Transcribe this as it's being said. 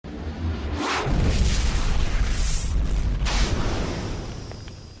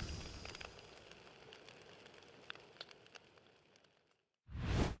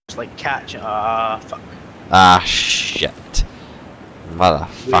It's like catch. Ah, fuck. Ah, shit.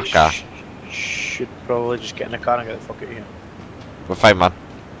 Motherfucker. Should probably just get in the car and get the fuck out of here. We're fine, man.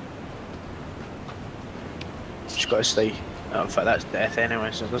 Just gotta stay. Oh, in fact, that's death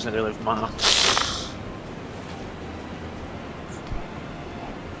anyway, so it doesn't really matter.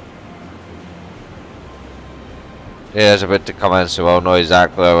 Yeah, it's about to come in, so we'll know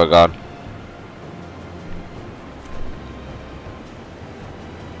exactly where we're going.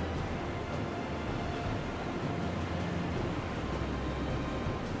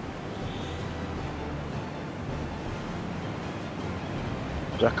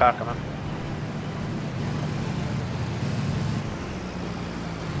 There's a car coming.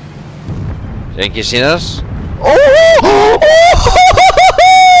 Think you seen us?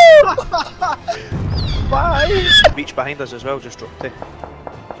 Why? Beach behind us as well, just drop it.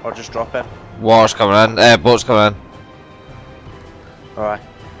 Or just drop in. Water's coming in, boat's coming in. Alright.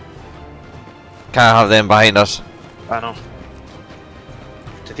 Can't have them behind us. I know.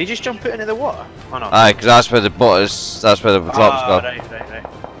 Did he just jump out into the water? Oh no. Aye, because that's where the boat is, that's where the drop's gone. Right.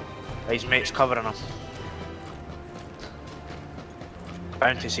 His mate's covering him.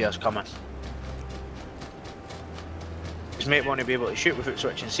 Bound to see us coming. His mate won't be able to shoot without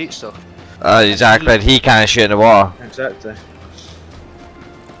switching seats though. Exactly, and he can't shoot in the water. Exactly.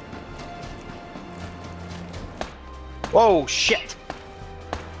 Whoa, shit!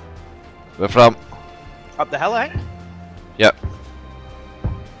 We're from? Up the hill, eh? Yep.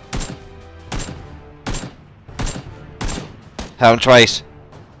 Hit him twice.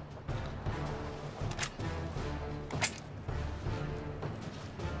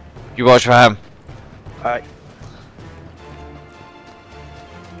 You watch for him. Alright.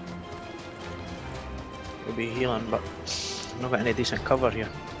 We'll be healing, but I've not got any decent cover here.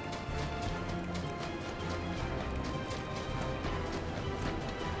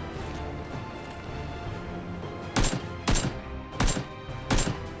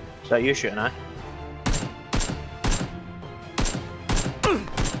 Is that you shooting, eh?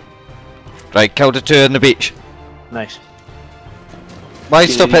 Right, killed the two on the beach. Nice. Why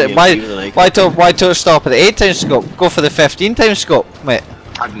stop it? Why don't stop at the 8 times scope? Go for the 15 times scope, mate.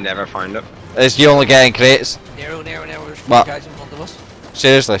 I've never found it. It's you only getting crates. Narrow, there's 4 guys in front of us.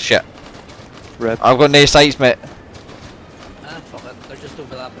 Seriously, shit. Rip. I've got no sights, mate. Ah, fuck it, they're just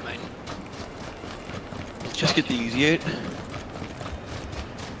over that mountain. Let's just get these out.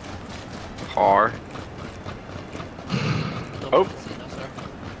 Car. Oh.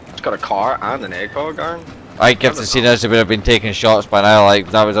 It's got a car and an egg car going. I give the seen us, they would have been taking shots by now, like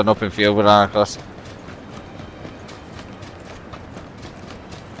that was an open field with ran across.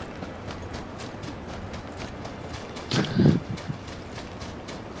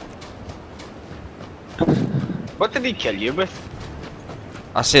 What did he kill you with?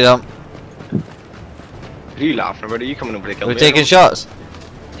 I see them. What are you laughing about? Are you coming over to kill me? We're taking shots.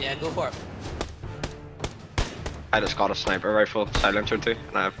 Yeah, go for it. I just got a sniper rifle, silencer too,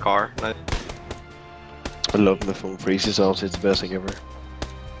 and I have a car. And I love when the phone freezes, honestly, it's the best thing ever.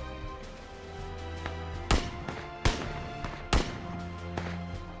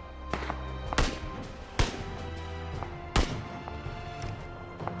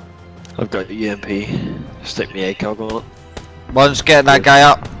 I've got the EMP, stick my egg cog on it. One's getting that guy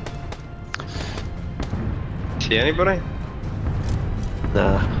up. See anybody?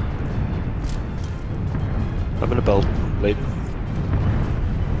 Nah. I'm in a build, leading.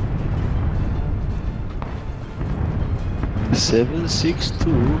 Seven, 6,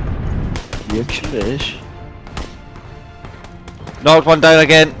 2. Reaction mesh. Knocked one down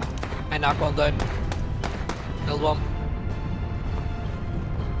again. I knock one down. Killed one.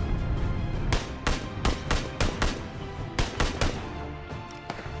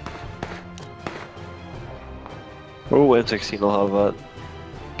 Oh, M16 will have that.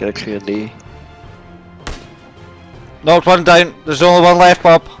 Get a clean D. Knocked one down. There's only one left,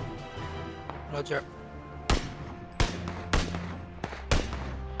 Bob. Roger.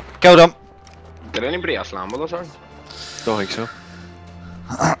 Killed him. Did anybody else land with us? Or? Don't think so.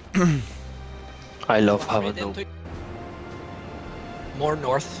 I love having no. More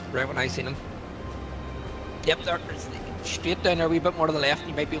north, right when I seen him. Yep, there. Straight down there, a wee bit more to the left,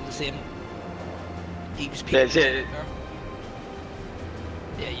 you might be able to see him. He was peeking That's it. there.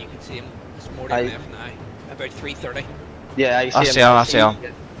 Yeah, you can see him. There's more to the left now. About 3:30. Yeah, I see him. I see him.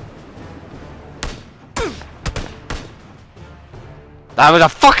 That was a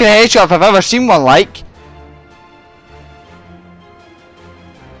fucking headshot if I've ever seen one like.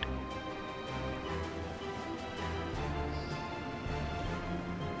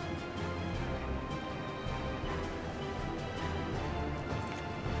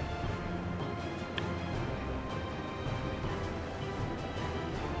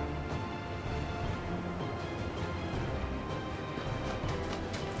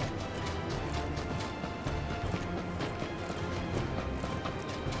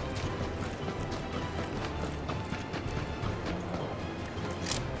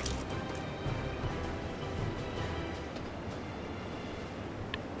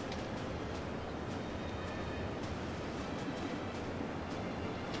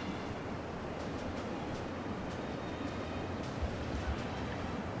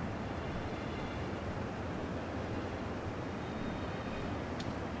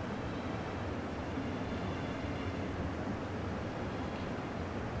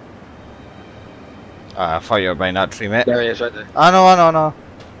 I thought you were behind that tree, mate. There he is, right there. I know, I know, I know.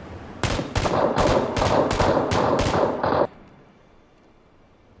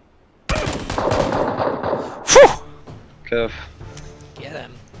 Phew! Kev. Get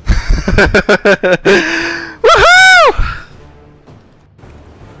him. Woohoo!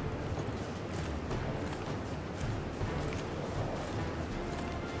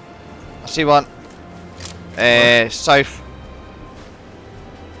 I see one. South.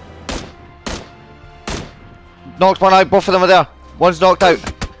 Knocked one out, both of them are there. One's knocked out.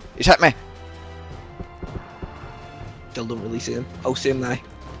 He's hit me. Still don't really see him. Oh, see him now.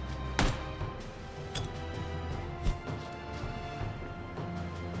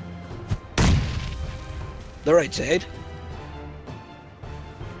 They're outside.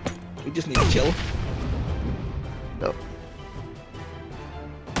 We just need to chill. No.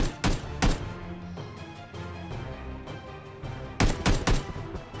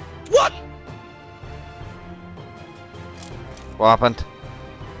 What? What happened?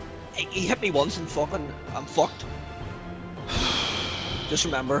 He hit me once and fucking I'm fucked. Just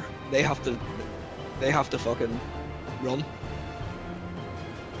remember, they have to fucking run.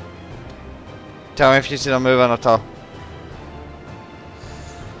 Tell me if you see them moving at all.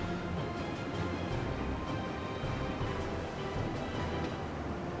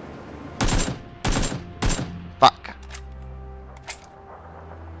 Fuck.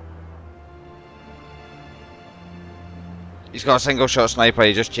 He's got a single shot sniper,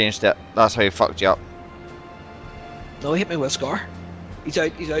 he just changed it. That's how he fucked you up. No, he hit me with a scar. He's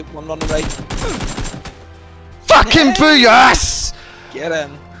out, one on the right. Fucking booyah! Get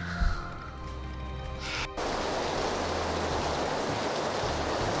him.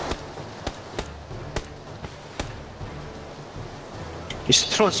 He's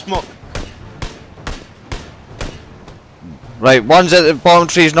throwing smoke. Right, one's at the bottom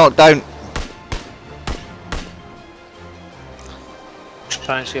tree's knocked down. Just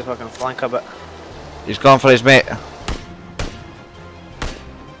trying to see if I can flank a bit. He's gone for his mate.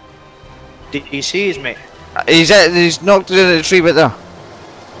 Did you see his mate? He's knocked into the tree bit there.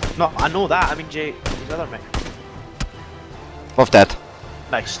 No, I know that. I mean, Jay, his other mate. Both dead.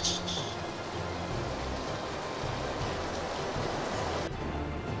 Nice.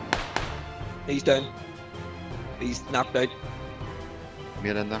 He's down. He's knocked out.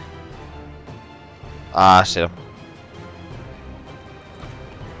 Get in there. Ah, I see him.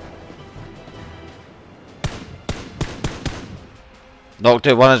 Knocked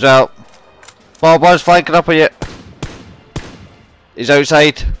out one as well. Bob, one's flanking up on you. He's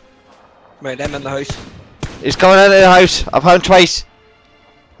outside. Right, I'm in the house. He's coming into the house. I've found twice.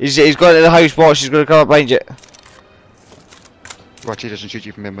 He's going into the house. Watch, he's going to come up behind you. Watch, he doesn't shoot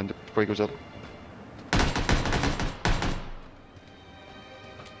you from him before he goes up.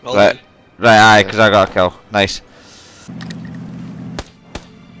 Well Right, done. right, aye, because I got a kill. Nice.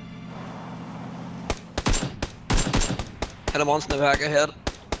 Hit him once in the back of the head.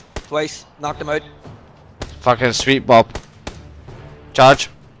 Twice. Knocked him out. Fucking sweet Bob. Charge.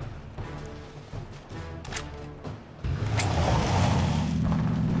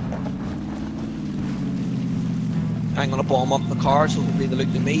 I'm gonna bomb up the car so it'll be the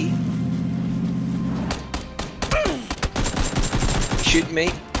look to me. Shooting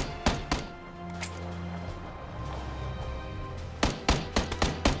me.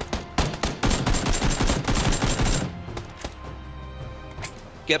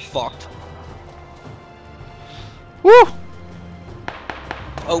 Get fucked. Woo!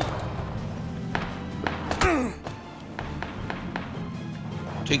 Oh.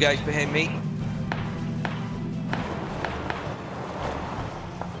 Two guys behind me.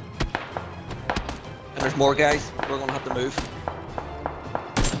 And there's more guys. We're gonna have to move.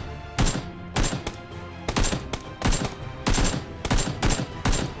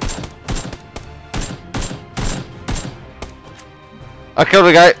 I killed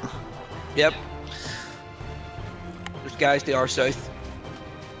a guy. Yep. There's guys to our south.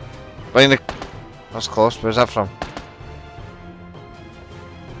 Behind the. That's close. Where's that from?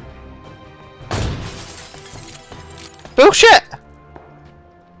 Bullshit!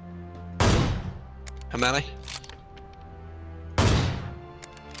 How many?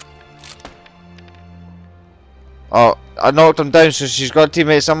 Oh, I knocked him down, so she's got a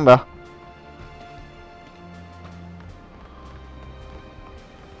teammate somewhere.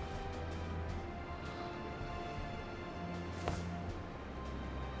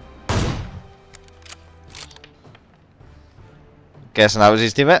 Guessing that was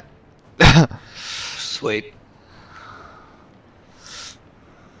his teammate. Sweet.